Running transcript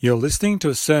You're listening to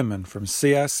a sermon from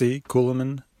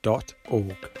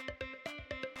crccooloman.org.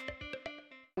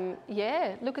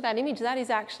 Yeah, look at that image. That is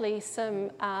actually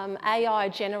some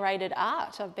AI-generated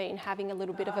art. I've been having a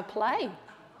little bit of a play.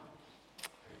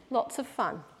 Lots of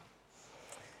fun.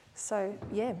 So,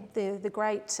 yeah, the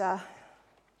great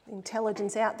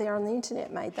intelligence out there on the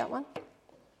internet made that one.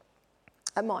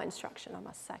 At my instruction, I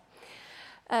must say.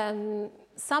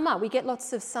 Summer, we get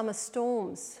lots of summer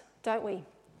storms, don't we?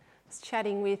 I was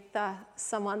chatting with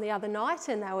someone the other night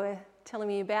and they were telling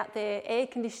me about their air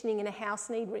conditioning in a house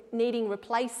needing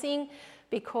replacing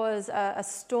because a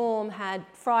storm had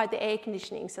fried the air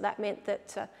conditioning. So that meant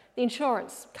that the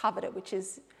insurance covered it, which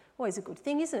is always a good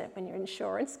thing, isn't it, when your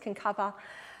insurance can cover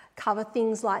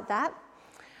things like that.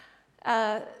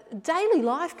 Daily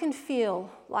life can feel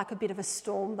like a bit of a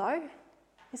storm though.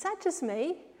 Is that just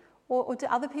me? Or do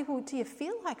other people, do you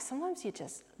feel like sometimes you're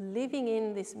just living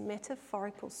in this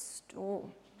metaphorical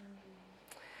storm?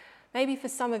 Maybe for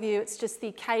some of you it's just the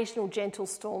occasional gentle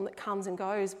storm that comes and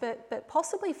goes, but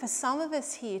possibly for some of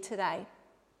us here today,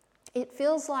 it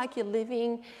feels like you're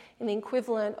living in the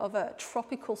equivalent of a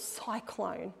tropical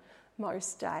cyclone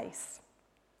most days.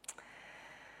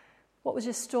 What was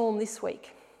your storm this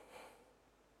week?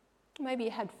 Maybe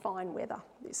you had fine weather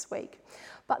this week.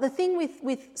 But the thing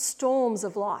with storms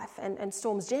of life and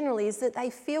storms generally is that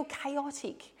they feel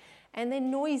chaotic and they're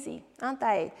noisy, aren't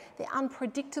they? They're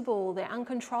unpredictable, they're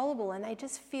uncontrollable, and they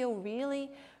just feel really,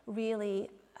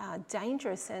 really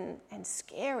dangerous and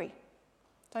scary,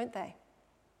 don't they?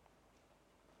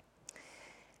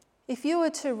 If you were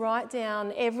to write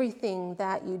down everything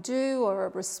that you do or are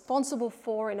responsible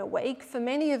for in a week, for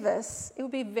many of us, it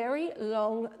would be a very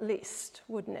long list,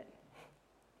 wouldn't it?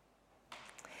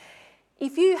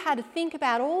 If you had to think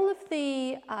about all of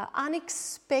the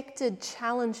unexpected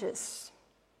challenges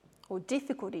or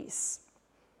difficulties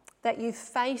that you've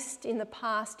faced in the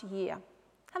past year,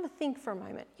 have a think for a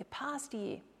moment, your past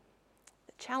year,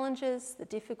 the challenges, the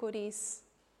difficulties,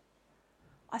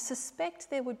 I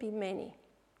suspect there would be many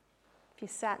if you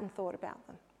sat and thought about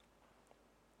them.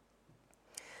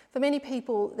 For many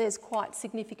people, there's quite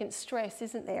significant stress,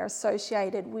 isn't there,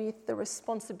 associated with the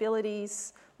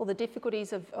responsibilities or the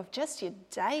difficulties of just your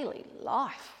daily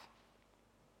life.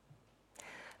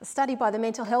 A study by the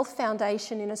Mental Health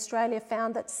Foundation in Australia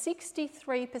found that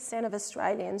 63% of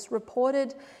Australians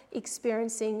reported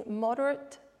experiencing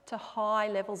moderate to high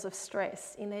levels of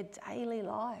stress in their daily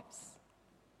lives.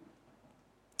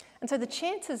 And so the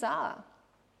chances are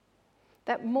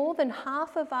that more than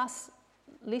half of us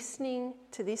listening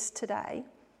to this today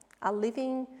are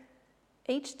living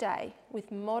each day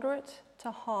with moderate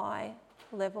to high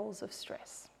levels of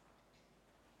stress.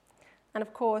 And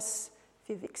of course, if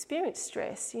you've experienced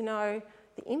stress, you know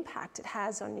the impact it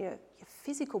has on your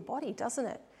physical body, doesn't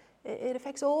it? It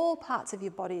affects all parts of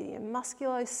your body, your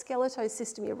musculoskeletal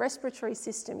system, your respiratory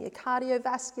system, your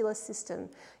cardiovascular system,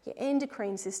 your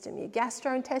endocrine system, your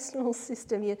gastrointestinal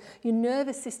system, your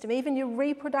nervous system, even your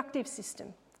reproductive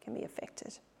system can be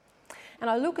affected. And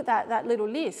I look at that little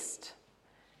list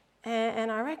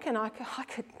and I reckon I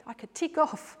could tick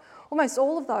off almost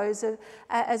all of those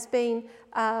as being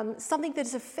something that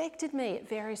has affected me at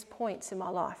various points in my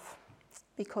life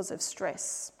because of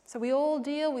stress. So we all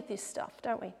deal with this stuff,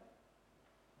 don't we?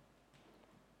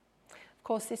 Of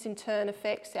course, this in turn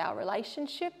affects our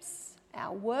relationships,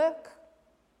 our work,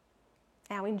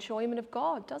 our enjoyment of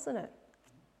God, doesn't it?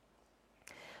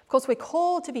 Of course, we're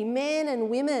called to be men and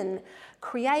women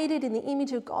created in the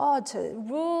image of God, to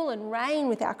rule and reign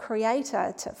with our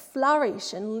Creator, to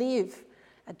flourish and live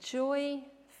a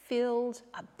joy-filled,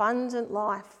 abundant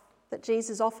life that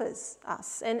Jesus offers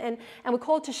us. And we're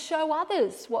called to show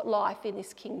others what life in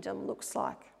this kingdom looks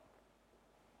like.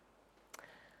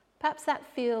 Perhaps that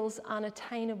feels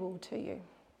unattainable to you.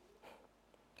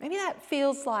 Maybe that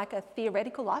feels like a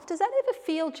theoretical life. Does that ever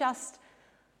feel just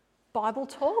Bible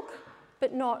talk,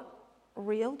 but not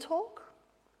real talk?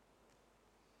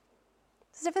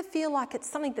 Does it ever feel like it's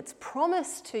something that's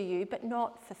promised to you, but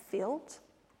not fulfilled?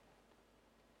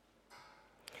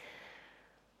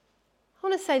 I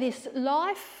want to say this,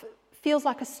 life feels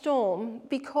like a storm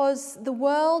because the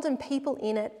world and people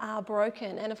in it are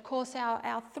broken. And of course,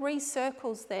 our three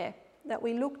circles there that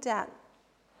we looked at.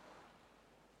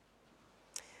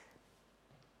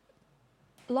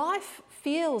 Life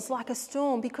feels like a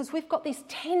storm because we've got this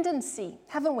tendency,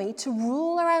 haven't we, to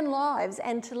rule our own lives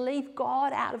and to leave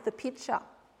God out of the picture.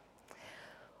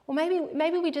 Or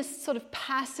maybe we just sort of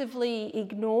passively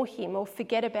ignore him or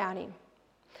forget about him.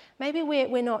 Maybe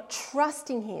we're not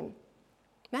trusting him.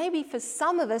 Maybe for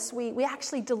some of us, we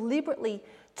actually deliberately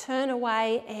turn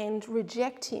away and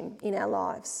reject him in our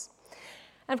lives.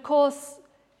 And of course,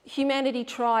 humanity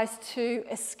tries to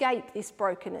escape this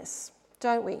brokenness,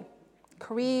 don't we?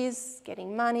 Careers,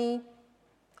 getting money,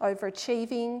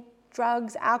 overachieving,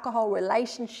 drugs, alcohol,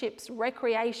 relationships,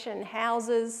 recreation,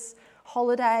 houses,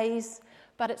 holidays.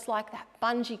 But it's like that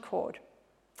bungee cord.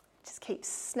 It just keeps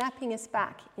snapping us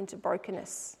back into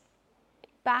brokenness,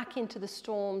 back into the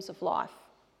storms of life.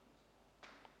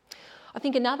 I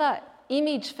think another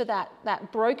image for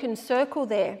that broken circle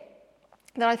there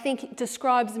that I think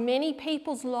describes many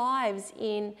people's lives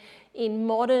in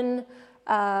modern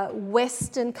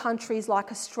Western countries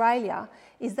like Australia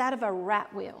is that of a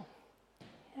rat wheel.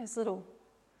 Those little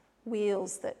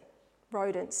wheels that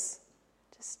rodents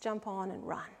just jump on and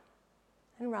run,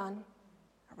 around,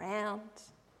 and around,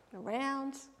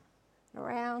 and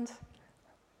around.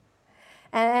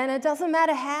 And it doesn't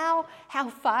matter how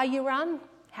far you run,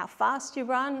 how fast you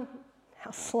run,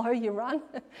 how slow you run.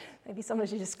 Maybe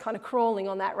sometimes you're just kind of crawling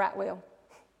on that rat wheel.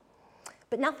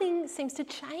 But nothing seems to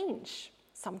change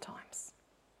sometimes.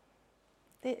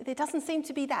 There doesn't seem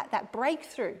to be that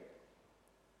breakthrough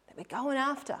that we're going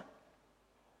after.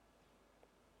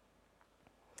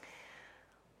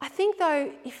 I think,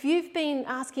 though, if you've been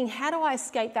asking, how do I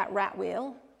escape that rat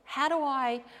wheel? How do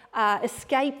I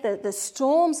escape the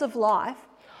storms of life?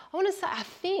 I want to say, I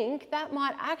think that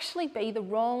might actually be the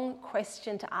wrong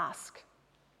question to ask.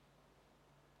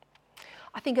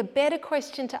 I think a better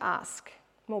question to ask,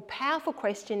 a more powerful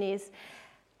question is,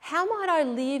 how might I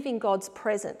live in God's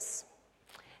presence?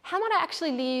 How might I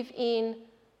actually live in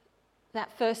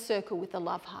that first circle with the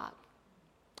love heart?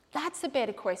 That's a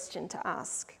better question to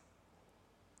ask.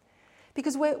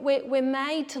 Because we're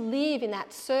made to live in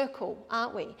that circle,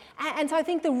 aren't we? And so I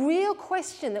think the real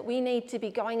question that we need to be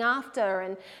going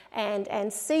after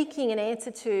and seeking an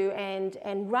answer to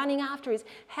and running after is,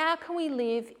 how can we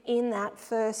live in that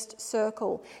first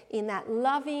circle, in that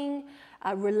loving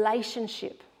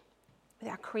relationship with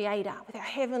our Creator, with our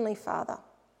Heavenly Father?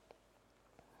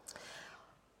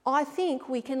 I think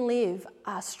we can live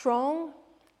a strong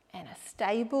and a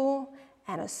stable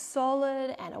and a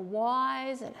solid and a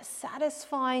wise and a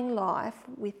satisfying life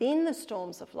within the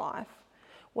storms of life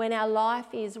when our life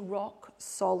is rock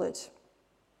solid.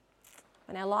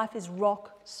 When our life is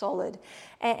rock solid.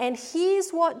 And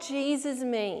here's what Jesus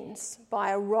means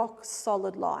by a rock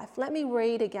solid life. Let me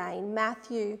read again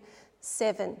Matthew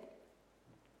 7,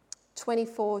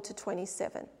 24 to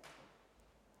 27.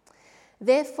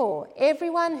 Therefore,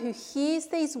 everyone who hears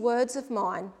these words of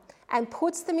mine and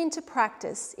puts them into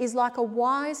practice is like a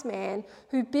wise man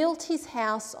who built his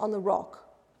house on the rock.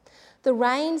 The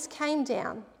rains came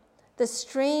down, the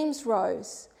streams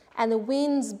rose, and the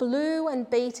winds blew and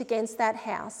beat against that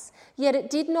house, yet it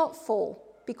did not fall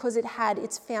because it had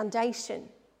its foundation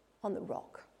on the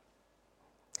rock.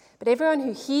 But everyone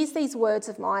who hears these words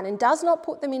of mine and does not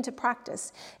put them into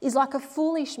practice is like a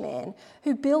foolish man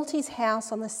who built his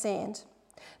house on the sand.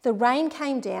 The rain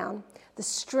came down, the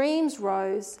streams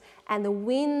rose, and the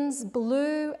winds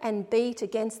blew and beat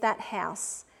against that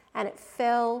house, and it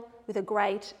fell with a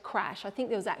great crash. I think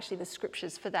there was actually the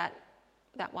scriptures for that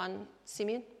one,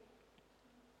 Simeon.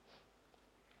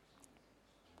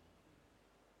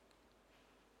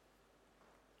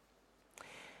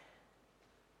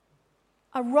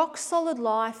 A rock-solid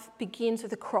life begins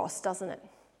with a cross, doesn't it?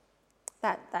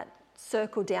 That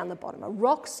circle down the bottom. A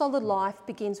rock-solid life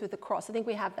begins with a cross. I think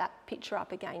we have that picture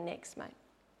up again next, mate.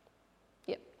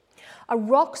 Yep. A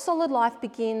rock-solid life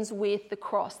begins with the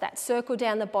cross, that circle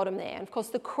down the bottom there. And of course,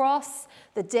 the cross,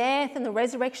 the death and the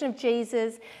resurrection of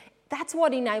Jesus, that's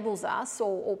what enables us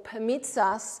or permits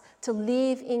us to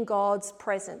live in God's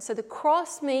presence. So the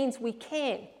cross means we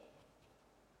can.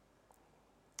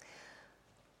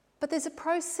 But there's a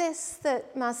process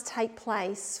that must take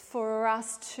place for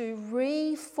us to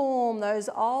reform those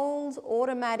old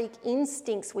automatic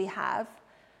instincts we have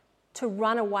to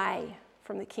run away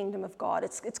from the kingdom of God.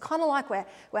 It's kind of like we're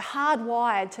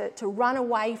hardwired to run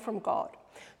away from God.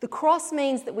 The cross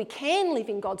means that we can live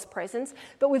in God's presence,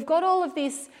 but we've got all of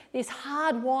this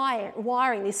hard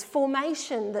wiring, this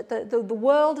formation that the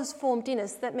world has formed in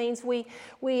us that means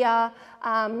we are,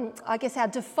 I guess our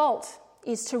default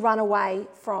is to run away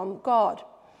from God.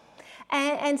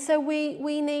 And so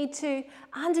we need to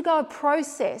undergo a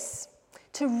process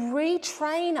to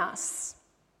retrain us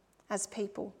as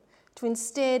people, to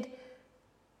instead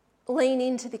lean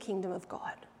into the kingdom of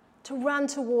God, to run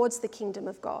towards the kingdom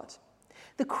of God.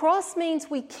 The cross means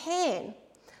we can,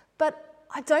 but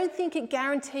I don't think it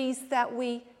guarantees that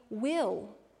we will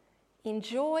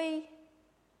enjoy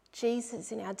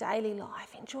Jesus in our daily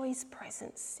life, enjoy his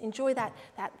presence, enjoy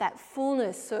that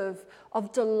fullness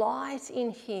of delight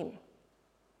in him.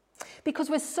 Because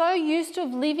we're so used to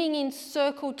living in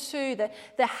circle two.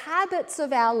 The habits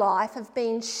of our life have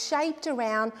been shaped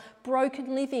around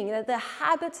broken living. The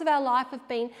habits of our life have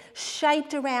been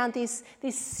shaped around this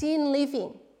sin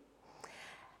living.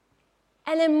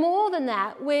 And then more than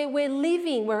that,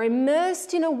 we're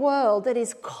immersed in a world that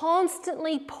is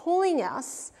constantly pulling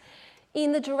us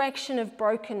in the direction of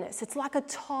brokenness. It's like a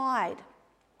tide.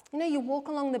 You know, you walk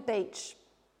along the beach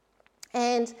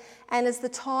and as the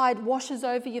tide washes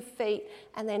over your feet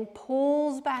and then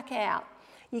pulls back out,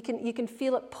 you can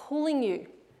feel it pulling you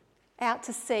out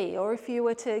to sea. Or if you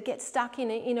were to get stuck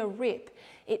in a rip,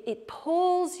 it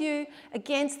pulls you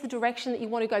against the direction that you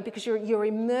want to go because you're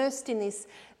immersed in the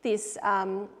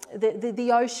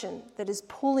ocean that is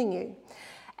pulling you.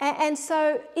 And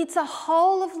so it's a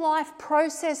whole of life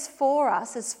process for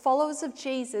us as followers of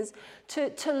Jesus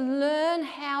to learn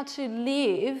how to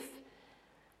live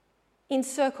in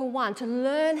circle one, to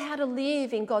learn how to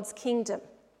live in God's kingdom,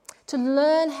 to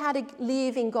learn how to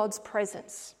live in God's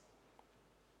presence.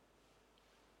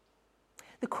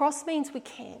 The cross means we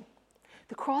can.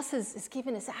 The cross has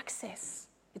given us access.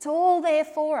 It's all there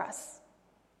for us.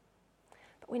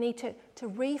 But we need to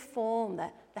reform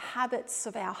the habits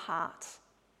of our heart,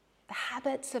 the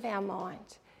habits of our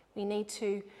mind. We need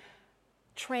to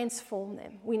transform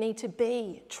them. We need to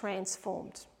be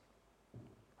transformed.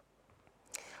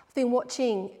 I've been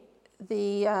watching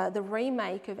the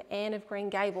remake of Anne of Green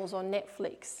Gables on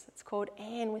Netflix. It's called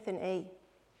Anne with an E.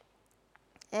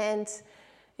 And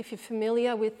if you're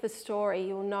familiar with the story,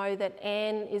 you'll know that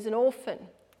Anne is an orphan.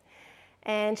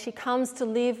 And she comes to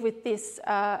live with this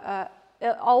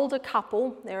older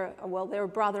couple. They're a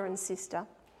brother and sister.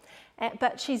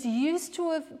 But she's used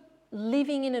to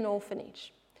living in an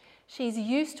orphanage. She's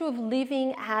used to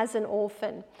living as an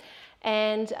orphan.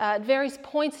 And at various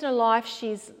points in her life,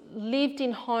 she's lived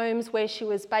in homes where she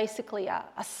was basically a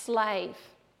slave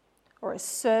or a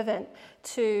servant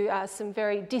to some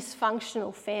very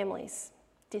dysfunctional families,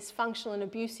 dysfunctional and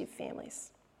abusive families.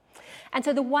 And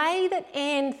so the way that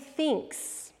Anne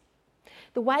thinks,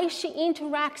 the way she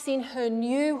interacts in her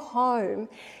new home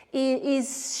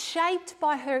is shaped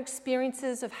by her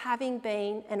experiences of having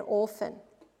been an orphan.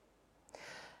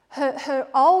 Her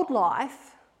old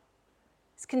life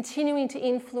is continuing to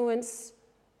influence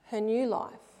her new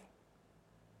life.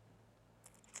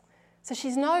 So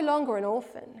she's no longer an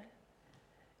orphan.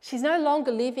 She's no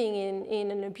longer living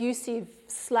in an abusive,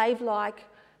 slave-like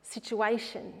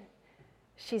situation.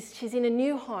 She's in a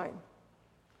new home,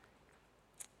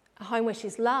 a home where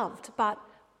she's loved, but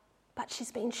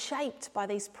she's been shaped by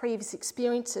these previous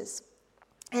experiences.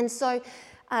 And so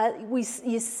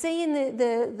you see in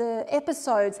the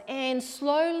episodes Anne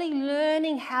slowly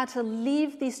learning how to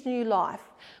live this new life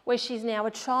where she's now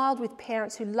a child with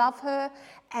parents who love her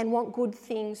and want good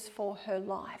things for her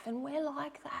life. And we're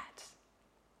like that.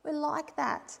 We're like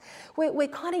that. We're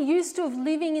kind of used to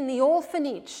living in the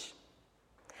orphanage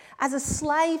as a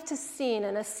slave to sin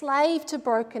and a slave to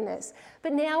brokenness.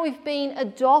 But now we've been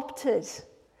adopted.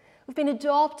 We've been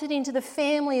adopted into the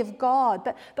family of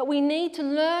God, but we need to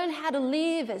learn how to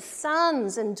live as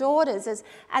sons and daughters,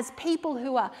 as people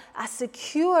who are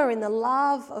secure in the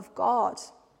love of God.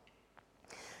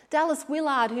 Dallas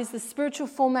Willard, who's the spiritual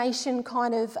formation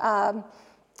kind of,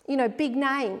 big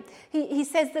name, he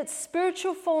says that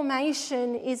spiritual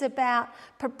formation is about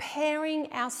preparing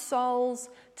our souls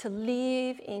to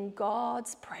live in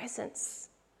God's presence.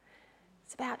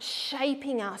 It's about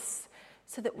shaping us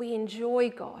so that we enjoy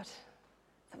God,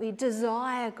 that we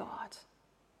desire God,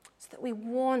 so that we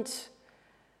want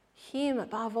Him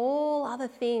above all other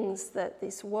things that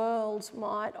this world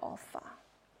might offer.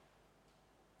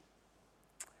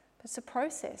 But it's a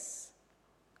process.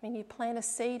 I mean, you plant a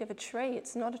seed of a tree.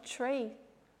 It's not a tree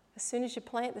as soon as you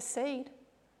plant the seed.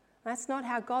 That's not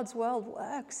how God's world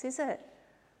works, is it?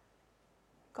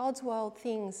 God's world,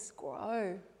 things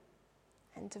grow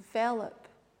and develop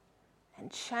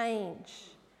and change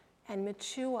and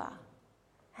mature,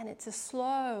 and it's a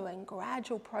slow and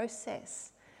gradual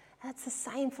process. And it's the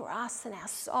same for us and our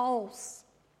souls.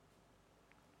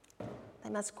 They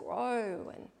must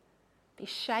grow and be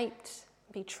shaped,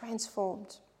 be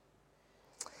transformed.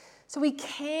 So we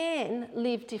can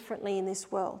live differently in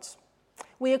this world.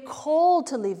 We are called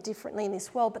to live differently in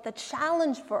this world, but the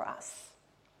challenge for us,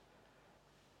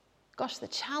 the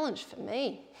challenge for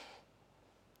me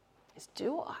is,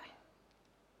 do I?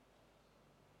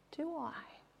 Do I?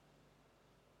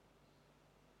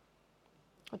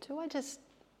 Or do I just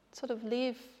sort of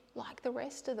live like the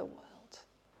rest of the world?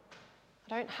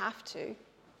 I don't have to.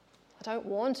 I don't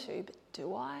want to, but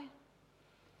do I?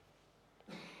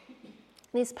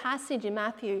 In this passage in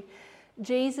Matthew,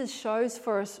 Jesus shows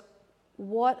for us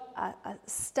what a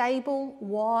stable,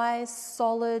 wise,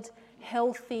 solid,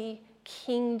 healthy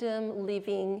kingdom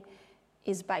living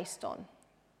is based on.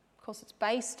 Of course, it's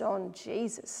based on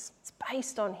Jesus. It's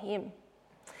based on him.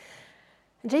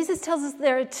 And Jesus tells us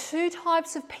there are two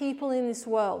types of people in this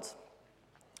world.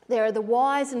 There are the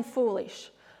wise and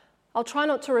foolish. I'll try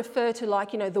not to refer to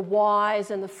the wise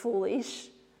and the foolish.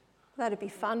 That'd be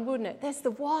fun, wouldn't it? There's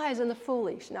the wise and the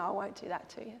foolish. No, I won't do that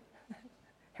to you.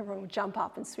 Everyone will jump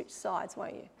up and switch sides,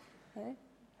 won't you?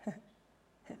 Eh?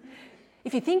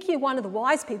 If you think you're one of the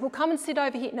wise people, come and sit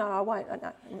over here. No, I won't.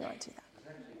 No, we won't do that.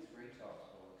 There's actually 3 types.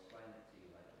 I'll explain it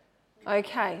to you later.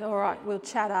 Okay, all right. We'll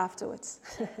chat afterwards.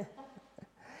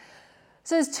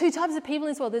 So there's 2 types of people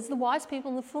in this world. There's the wise people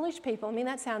and the foolish people. I mean,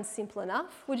 that sounds simple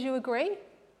enough. Would you agree?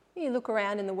 You look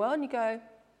around in the world and you go,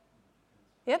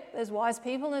 yep, there's wise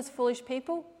people and there's foolish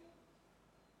people.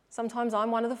 Sometimes I'm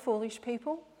one of the foolish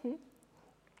people.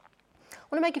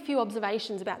 I want to make a few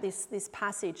observations about this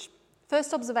passage.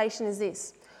 First observation is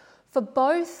this. For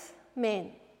both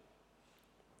men,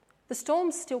 the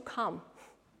storms still come.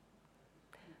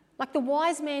 Like the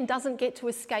wise man doesn't get to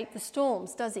escape the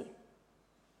storms, does he?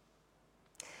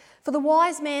 For the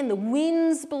wise man, the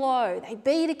winds blow, they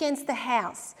beat against the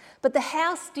house, but the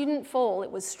house didn't fall.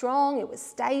 It was strong, it was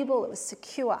stable, it was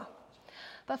secure.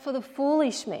 But for the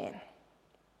foolish man,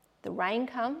 the rain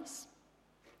comes,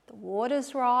 the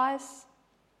waters rise,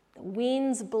 the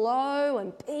winds blow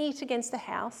and beat against the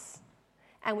house,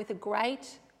 and with a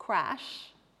great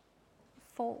crash, it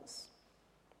falls.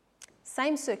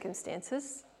 Same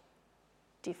circumstances,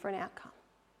 different outcome.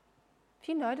 Have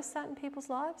you noticed that in people's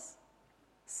lives?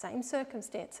 Same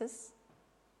circumstances,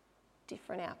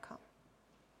 different outcome.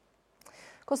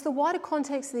 Of course, the wider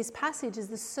context of this passage is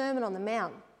the Sermon on the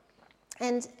Mount.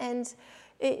 And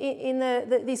in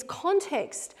this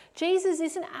context, Jesus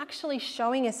isn't actually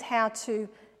showing us how to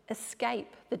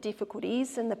escape the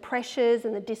difficulties and the pressures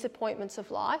and the disappointments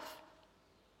of life.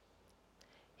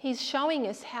 He's showing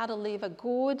us how to live a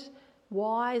good,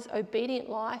 wise, obedient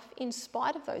life in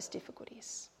spite of those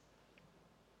difficulties.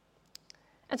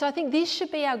 And so I think this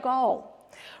should be our goal.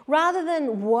 Rather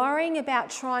than worrying about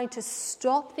trying to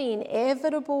stop the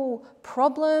inevitable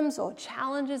problems or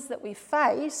challenges that we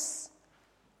face,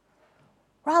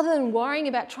 rather than worrying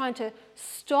about trying to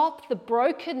stop the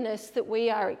brokenness that we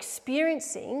are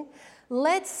experiencing,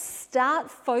 let's start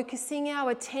focusing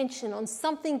our attention on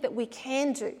something that we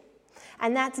can do.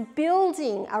 And that's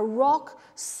building a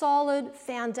rock-solid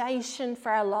foundation for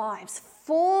our lives,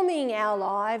 forming our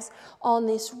lives on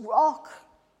this rock.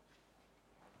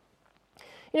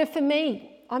 For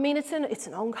me, I mean, it's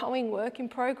an ongoing work in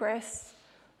progress.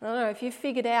 I don't know, if you've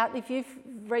figured out, if you've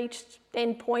reached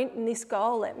end point in this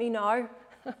goal, let me know.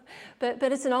 but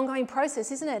it's an ongoing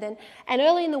process, isn't it? And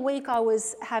early in the week, I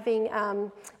was having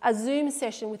a Zoom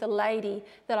session with a lady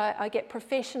that I get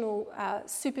professional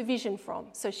supervision from.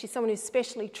 So she's someone who's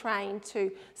specially trained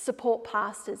to support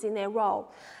pastors in their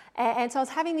role. And so I was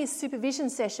having this supervision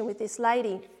session with this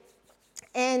lady.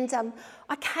 And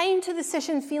I came to the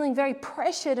session feeling very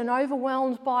pressured and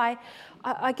overwhelmed by,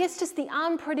 I guess, just the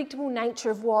unpredictable nature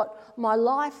of what my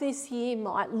life this year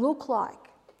might look like.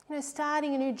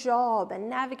 Starting a new job and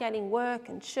navigating work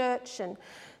and church and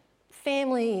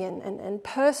family and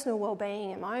personal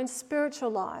well-being and my own spiritual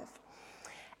life.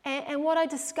 And what I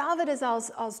discovered as I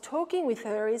was talking with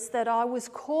her is that I was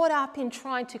caught up in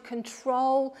trying to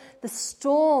control the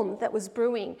storm that was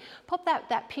brewing. Pop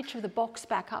that picture of the box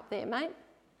back up there, mate.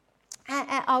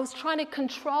 And I was trying to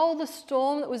control the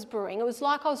storm that was brewing. It was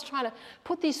like I was trying to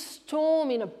put this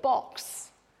storm in a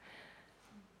box.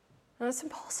 And it's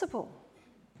impossible.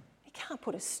 You can't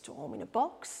put a storm in a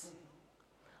box.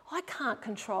 I can't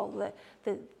control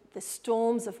the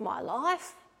storms of my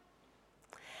life.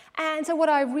 And so what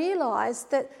I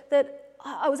realised that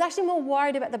I was actually more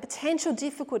worried about the potential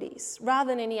difficulties rather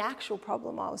than any actual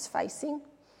problem I was facing.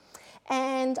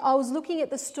 And I was looking at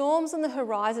the storms on the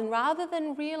horizon rather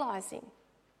than realising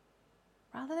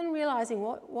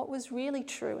what was really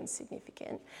true and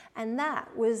significant. And that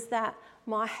was that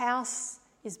my house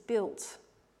is built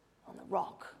on the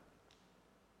rock.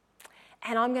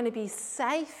 And I'm going to be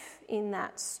safe in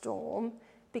that storm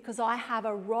because I have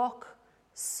a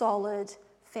rock-solid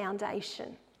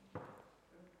foundation.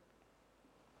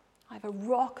 I have a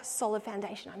rock-solid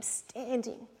foundation. I'm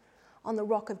standing on the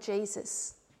rock of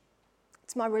Jesus.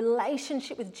 It's my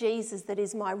relationship with Jesus that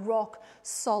is my rock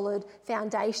solid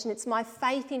foundation. It's my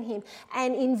faith in him.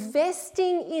 And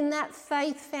investing in that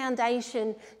faith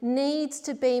foundation needs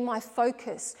to be my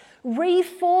focus.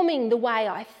 Reforming the way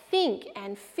I think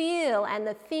and feel and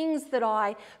the things that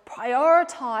I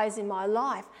prioritise in my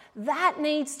life, that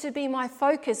needs to be my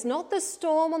focus, not the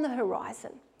storm on the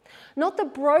horizon. Not the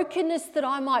brokenness that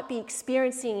I might be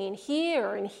experiencing in here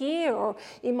or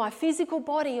in my physical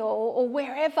body or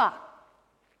wherever.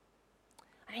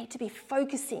 I need to be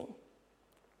focusing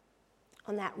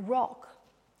on that rock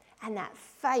and that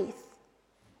faith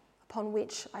upon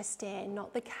which I stand,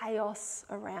 not the chaos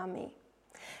around me.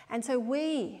 And so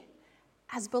we,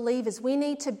 as believers, we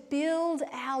need to build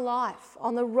our life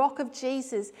on the rock of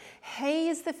Jesus. He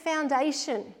is the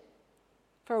foundation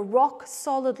for a rock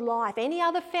solid life. Any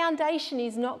other foundation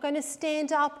is not going to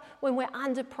stand up when we're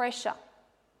under pressure.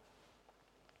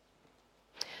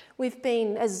 We've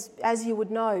been, as you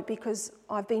would know, because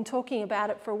I've been talking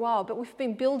about it for a while, but we've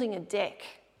been building a deck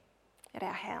at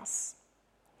our house.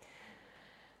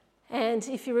 And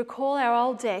if you recall our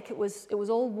old deck, it was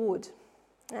all wood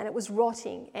and it was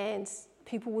rotting, and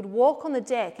people would walk on the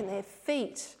deck and their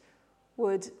feet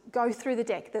would go through the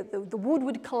deck. The wood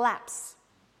would collapse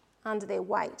under their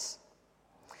weight.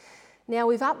 Now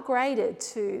we've upgraded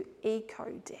to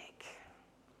EcoDeck.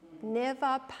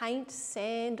 Never paint,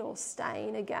 sand or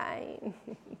stain again.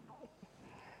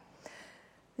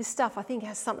 This stuff I think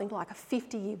has something like a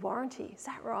 50-year warranty. Is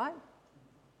that right?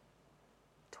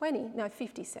 20? No,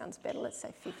 50 sounds better. Let's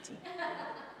say 50.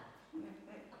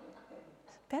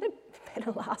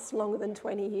 Better last longer than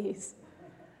 20 years.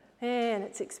 And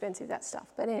it's expensive, that stuff.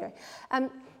 But anyway,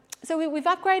 so we've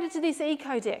upgraded to this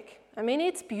EcoDeck. I mean,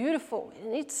 it's beautiful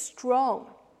and it's strong.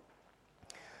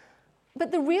 But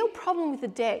the real problem with the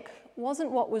deck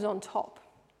wasn't what was on top.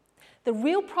 The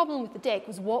real problem with the deck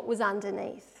was what was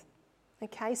underneath.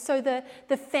 Okay, so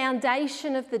the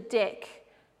foundation of the deck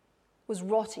was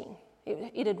rotting.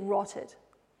 It had rotted.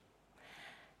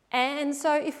 And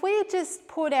so if we had just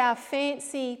put our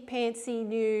fancy-pantsy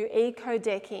new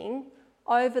eco-decking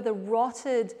over the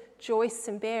rotted joists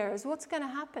and bearers, what's going to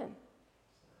happen?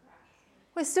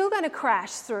 We're still going to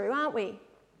crash through, aren't we?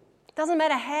 Doesn't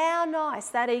matter how nice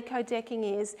that eco-decking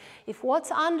is, if what's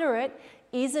under it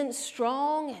isn't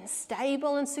strong and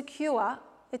stable and secure,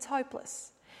 it's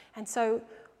hopeless. And so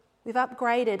we've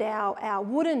upgraded our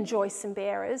wooden joists and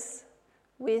bearers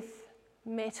with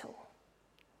metal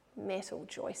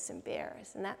joists and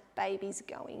bearers, and that baby's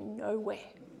going nowhere,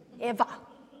 ever.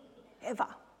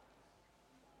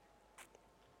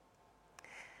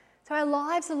 So our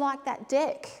lives are like that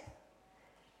deck.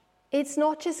 It's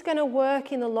not just going to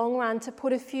work in the long run to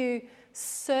put a few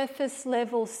surface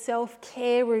level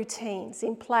self-care routines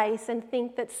in place and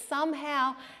think that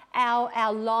somehow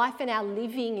our life and our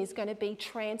living is going to be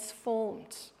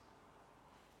transformed.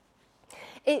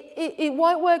 It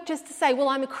won't work just to say, well,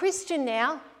 I'm a Christian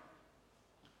now.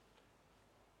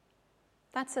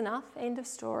 That's enough, end of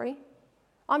story.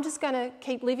 I'm just going to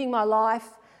keep living my life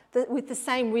with the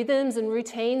same rhythms and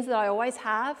routines that I always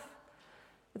have,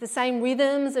 with the same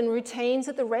rhythms and routines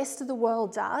that the rest of the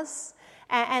world does,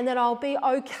 and that I'll be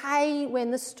okay when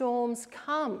the storms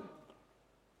come.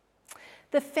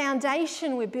 The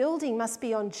foundation we're building must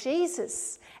be on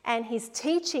Jesus and his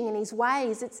teaching and his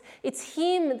ways. It's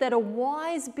him that a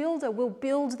wise builder will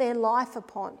build their life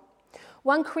upon.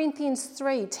 1 Corinthians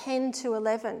 3, 10 to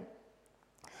 11.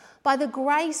 By the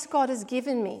grace God has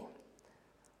given me,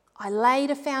 I laid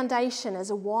a foundation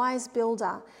as a wise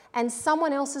builder, and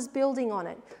someone else is building on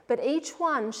it. But each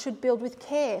one should build with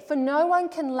care, for no one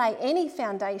can lay any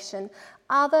foundation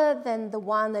other than the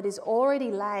one that is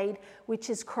already laid, which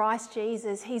is Christ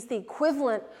Jesus. He's the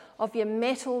equivalent of your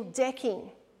metal decking.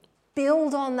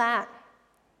 Build on that.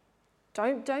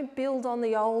 Don't build on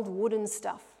the old wooden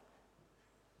stuff.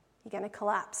 You're going to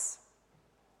collapse.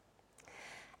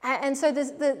 And so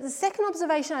the second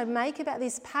observation I'd make about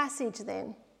this passage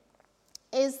then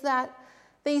is that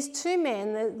these two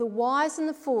men, the wise and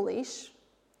the foolish,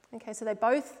 okay, so they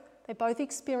both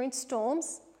experience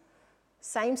storms,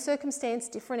 same circumstance,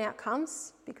 different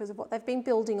outcomes because of what they've been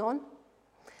building on.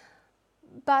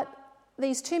 But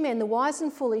these two men, the wise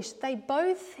and foolish, they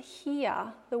both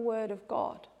hear the word of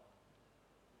God.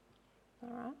 All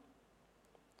right?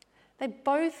 They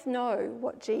both know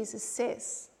what Jesus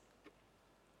says.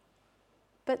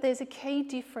 But there's a key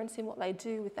difference in what they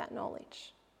do with that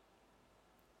knowledge.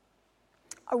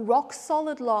 A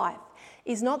rock-solid life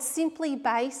is not simply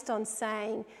based on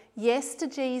saying yes to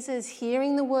Jesus,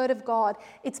 hearing the word of God.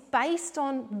 It's based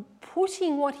on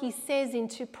putting what he says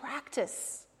into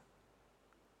practice.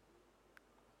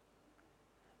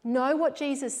 know what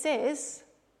Jesus says,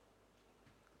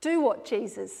 do what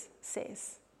Jesus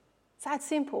says. It's that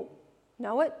simple.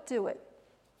 Know it, do it.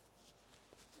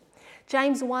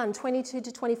 James 1,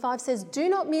 22-25 says, "Do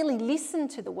not merely listen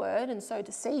to the word and so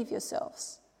deceive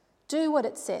yourselves. Do what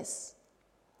it says.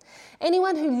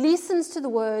 Anyone who listens to the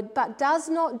word but does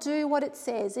not do what it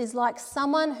says is like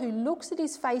someone who looks at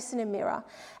his face in a mirror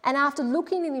and after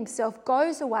looking at himself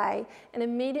goes away and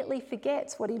immediately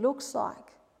forgets what he looks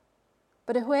like.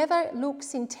 But whoever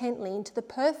looks intently into the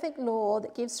perfect law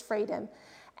that gives freedom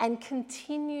and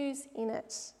continues in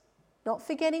it, not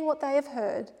forgetting what they have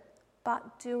heard,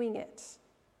 but doing it,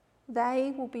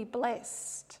 they will be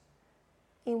blessed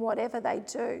in whatever they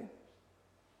do."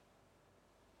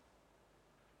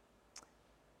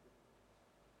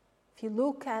 If you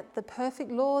look at the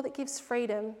perfect law that gives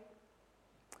freedom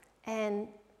and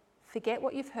forget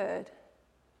what you've heard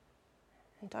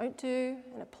and don't do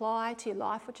and apply to your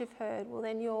life what you've heard, well,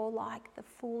 then you're like the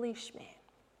foolish man.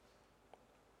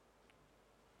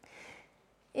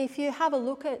 If you have a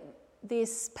look at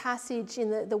this passage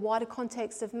in the wider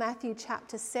context of Matthew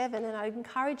chapter 7, and I'd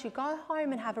encourage you, go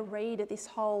home and have a read of this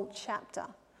whole chapter.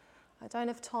 I don't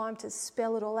have time to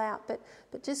spell it all out, but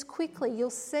just quickly, you'll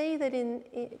see that in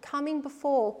coming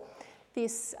before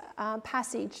this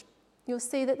passage, you'll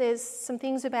see that there's some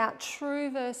things about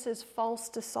true versus false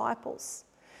disciples.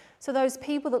 So those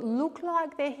people that look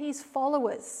like they're his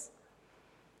followers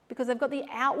because they've got the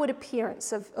outward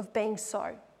appearance of being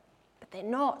so, but they're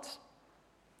not.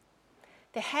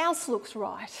 Their house looks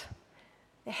right.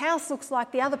 Their house looks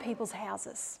like the other people's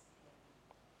houses,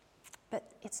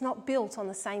 but it's not built on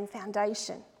the same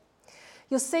foundation.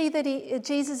 You'll see that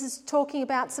Jesus is talking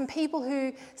about some people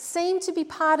who seem to be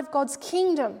part of God's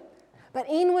kingdom, but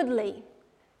inwardly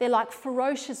they're like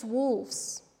ferocious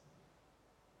wolves.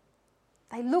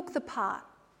 They look the part,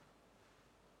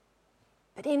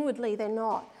 but inwardly they're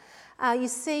not. You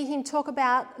see him talk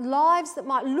about lives that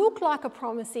might look like a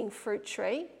promising fruit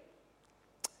tree,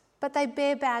 but they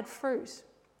bear bad fruit.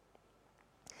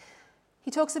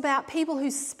 He talks about people who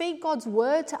speak God's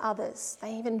word to others.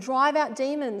 They even drive out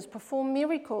demons, perform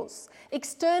miracles.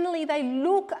 Externally, they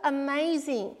look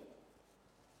amazing,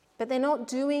 but they're not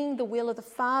doing the will of the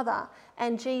Father,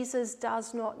 and Jesus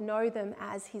does not know them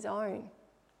as his own.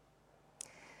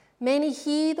 Many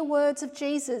hear the words of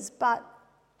Jesus,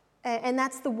 and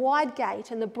that's the wide gate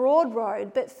and the broad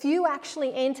road, but few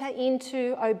actually enter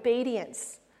into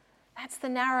obedience. That's the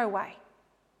narrow way.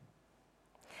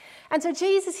 And so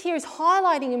Jesus here is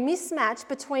highlighting a mismatch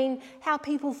between how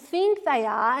people think they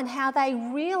are and how they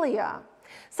really are.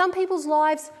 Some people's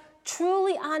lives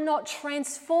truly are not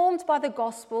transformed by the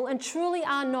gospel and truly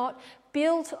are not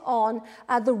built on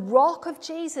the rock of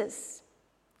Jesus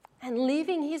and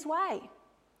living his way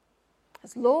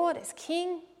as Lord, as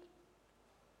King,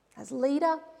 as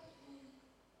leader.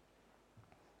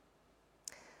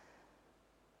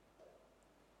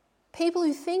 People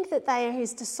who think that they are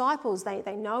his disciples, they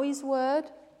know his word,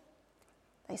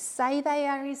 they say they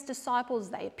are his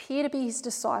disciples, they appear to be his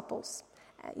disciples.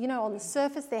 On the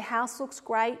surface their house looks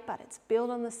great, but it's built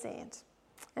on the sand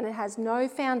and it has no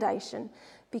foundation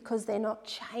because they're not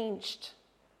changed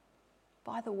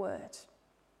by the word.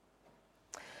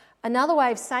 Another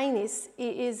way of saying this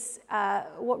is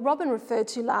what Robin referred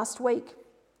to last week.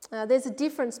 There's a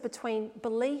difference between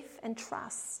belief and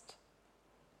trust.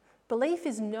 Belief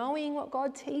is knowing what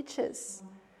God teaches.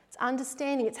 It's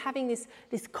understanding. It's having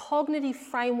this cognitive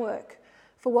framework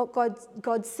for what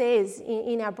God says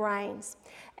in our brains.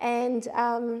 And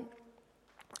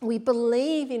we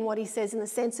believe in what he says in the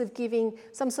sense of giving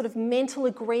some sort of mental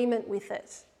agreement with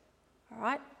it. All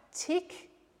right? Tick,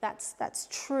 that's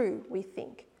true, we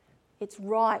think. It's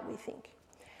right, we think.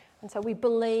 And so we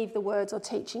believe the words or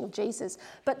teaching of Jesus.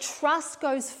 But trust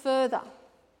goes further.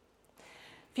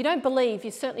 If you don't believe,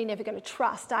 you're certainly never going to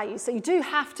trust, are you? So you do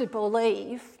have to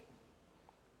believe.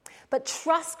 But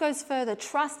trust goes further.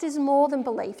 Trust is more than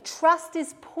belief. Trust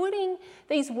is putting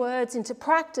these words into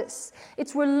practice.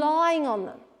 It's relying on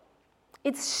them.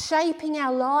 It's shaping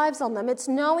our lives on them. It's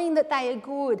knowing that they are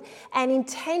good and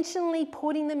intentionally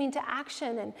putting them into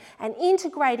action and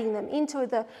integrating them into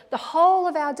the whole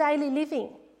of our daily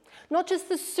living. Not just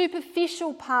the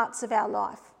superficial parts of our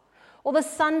life or the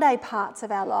Sunday parts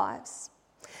of our lives.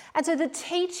 And so the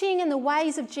teaching and the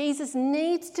ways of Jesus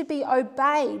needs to be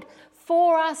obeyed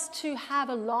for us to have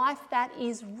a life that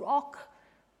is rock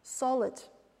solid.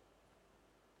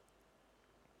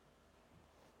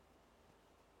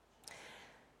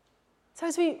 So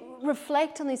as we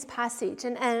reflect on this passage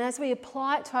and as we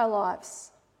apply it to our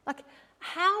lives,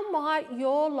 how might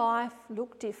your life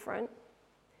look different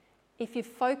if you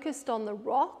focused on the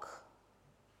rock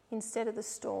instead of the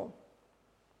storm?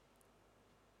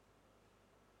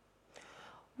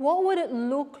 What would it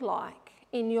look like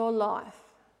in your life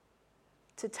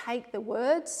to take the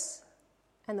words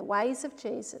and the ways of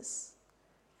Jesus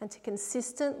and to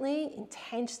consistently,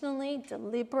 intentionally,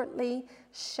 deliberately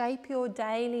shape your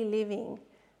daily living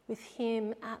with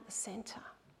Him at the centre?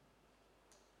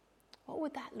 What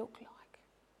would that look like?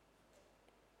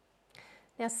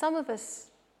 Now, some of us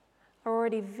are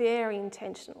already very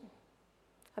intentional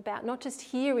about not just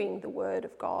hearing the word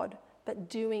of God, but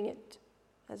doing it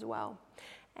as well.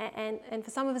 And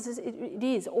for some of us, it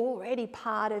is already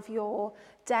part of your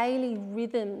daily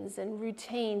rhythms and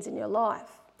routines in your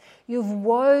life. You've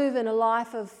woven a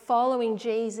life of following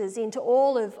Jesus into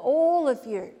all of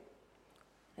you.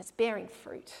 It's bearing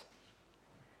fruit,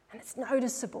 and it's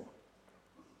noticeable.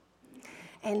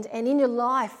 And in your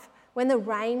life, when the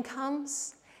rain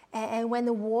comes and when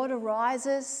the water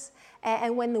rises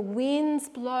and when the winds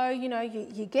blow,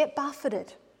 you get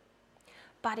buffeted.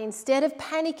 But instead of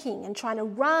panicking and trying to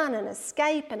run and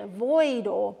escape and avoid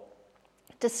or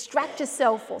distract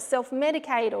yourself or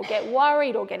self-medicate or get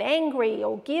worried or get angry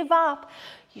or give up,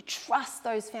 you trust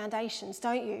those foundations,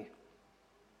 don't you?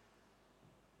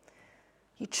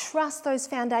 You trust those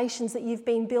foundations that you've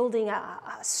been building are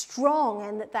strong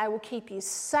and that they will keep you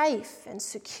safe and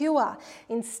secure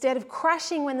instead of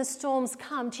crashing when the storms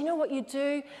come. Do you know what you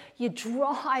do? You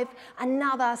drive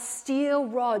another steel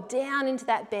rod down into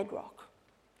that bedrock.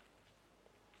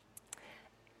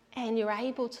 And you're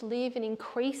able to live an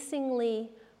increasingly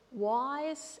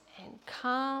wise and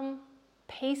calm,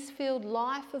 peace-filled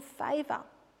life of favour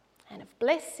and of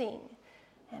blessing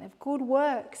and of good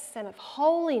works and of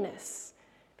holiness.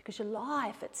 Because your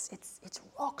life, it's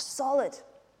rock solid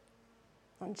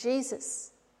on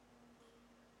Jesus.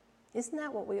 Isn't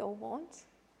that what we all want?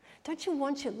 Don't you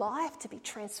want your life to be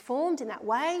transformed in that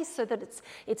way so that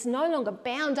it's no longer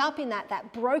bound up in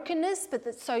that brokenness, but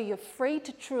that so you're free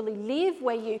to truly live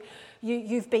where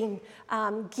you've been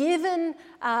given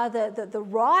the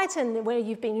right and where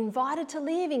you've been invited to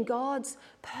live in God's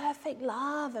perfect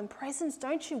love and presence?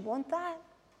 Don't you want that?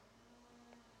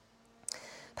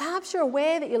 Perhaps you're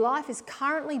aware that your life is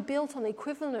currently built on the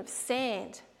equivalent of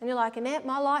sand. And you're like, Annette,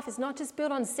 my life is not just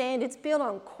built on sand, it's built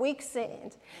on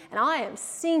quicksand. And I am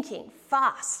sinking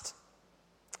fast.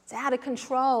 It's out of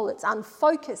control, it's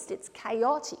unfocused, it's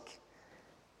chaotic.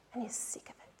 And you're sick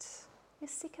of it. You're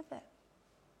sick of it.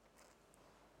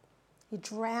 You're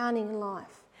drowning in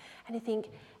life. And you think,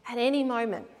 at any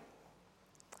moment,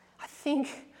 I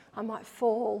think I might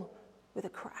fall with a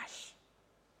crash.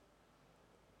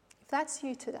 If that's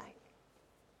you today,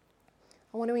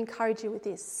 I want to encourage you with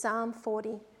this. Psalm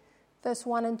 40, verse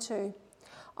 1 and 2.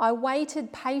 I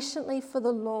waited patiently for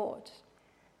the Lord.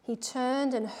 He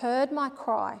turned and heard my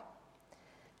cry,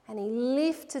 and He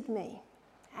lifted me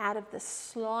out of the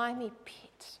slimy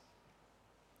pit,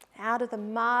 out of the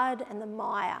mud and the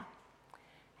mire,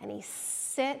 and He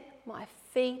set my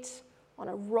feet on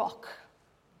a rock,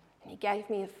 and He gave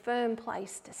me a firm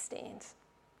place to stand.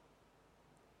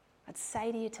 I'd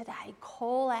say to you today,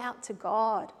 call out to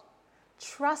God.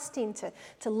 Trust Him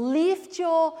to lift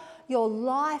your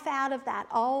life out of that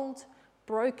old,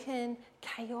 broken,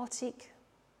 chaotic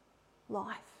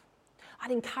life.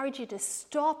 I'd encourage you to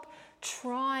stop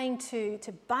trying to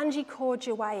bungee cord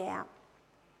your way out,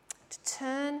 to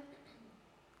turn,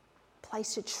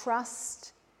 place your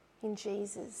trust in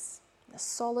Jesus, the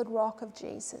solid rock of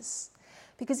Jesus.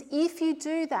 Because if you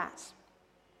do that,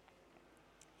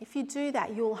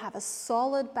 you'll have a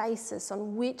solid basis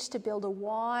on which to build a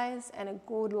wise and a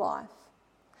good life.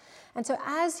 And so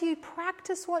as you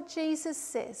practice what Jesus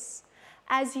says,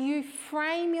 as you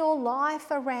frame your life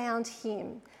around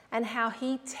Him and how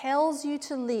He tells you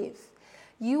to live,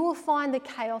 you will find the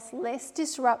chaos less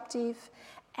disruptive,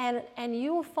 and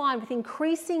you will find with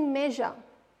increasing measure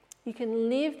you can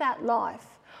live that life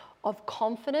of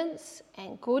confidence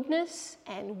and goodness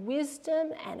and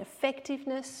wisdom and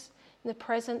effectiveness in the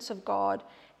presence of God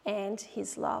and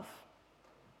His love.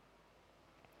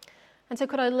 And so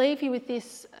could I leave you with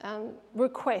this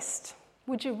request?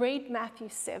 Would you read Matthew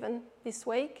 7 this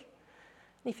week?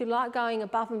 And if you like going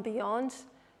above and beyond,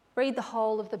 read the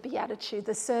whole of the Beatitude,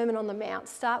 the Sermon on the Mount.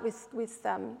 Start with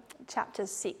chapter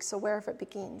 6 or wherever it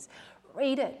begins.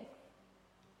 Read it.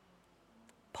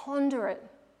 Ponder it.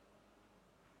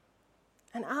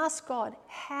 And ask God,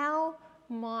 how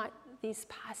might this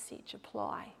passage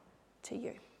apply to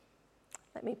you?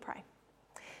 Let me pray.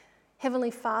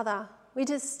 Heavenly Father, we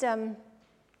just thank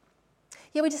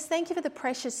you for the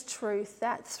precious truth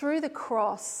that through the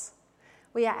cross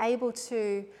we are able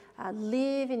to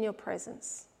live in your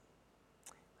presence.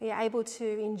 We are able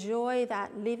to enjoy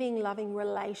that living, loving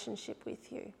relationship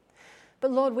with you.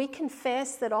 But Lord, we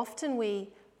confess that often we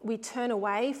turn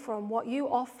away from what you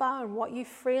offer and what you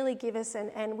freely give us,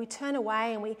 and we turn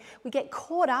away and we get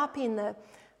caught up in the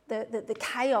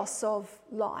chaos of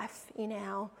life in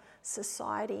our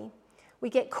society. We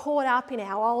get caught up in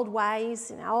our old ways,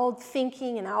 in our old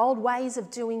thinking, in our old ways of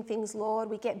doing things, Lord.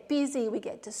 We get busy, we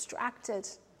get distracted.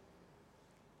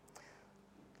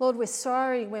 Lord, we're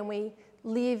sorry when we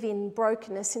live in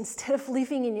brokenness instead of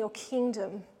living in your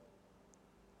kingdom.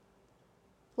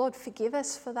 Lord, forgive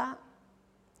us for that.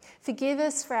 Forgive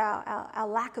us for our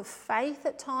lack of faith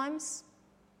at times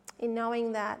in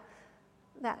knowing that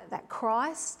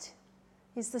Christ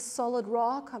is the solid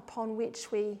rock upon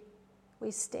which we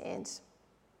stand.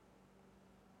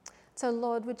 So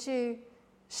Lord, would you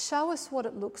show us what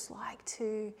it looks like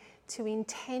to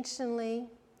intentionally,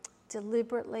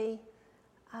 deliberately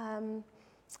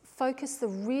focus the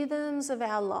rhythms of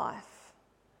our life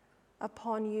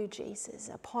upon you, Jesus,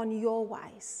 upon your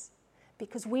ways.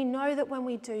 Because we know that when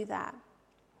we do that,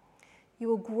 you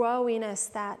will grow in us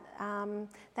that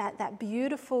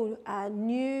beautiful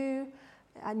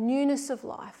newness of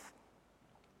life.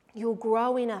 You'll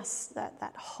grow in us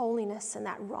that holiness and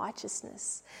that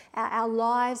righteousness. Our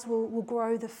lives will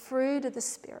grow the fruit of the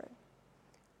Spirit.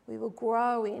 We will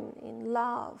grow in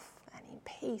love and in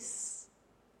peace,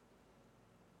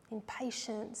 in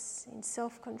patience, in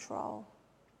self-control.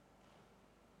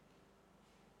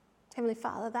 Heavenly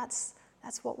Father, that's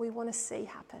what we want to see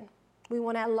happen. We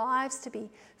want our lives to be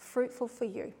fruitful for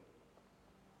you.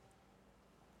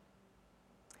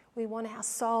 We want our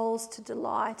souls to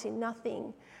delight in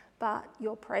nothing but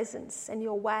your presence and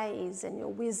your ways and your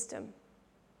wisdom.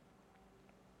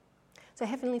 So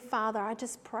Heavenly Father, I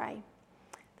just pray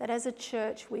that as a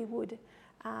church we would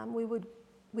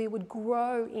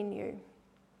grow in you,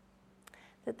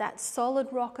 that solid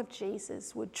rock of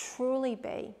Jesus would truly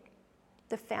be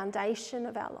the foundation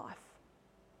of our life.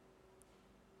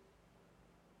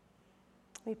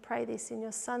 We pray this in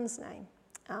your Son's name.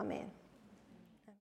 Amen.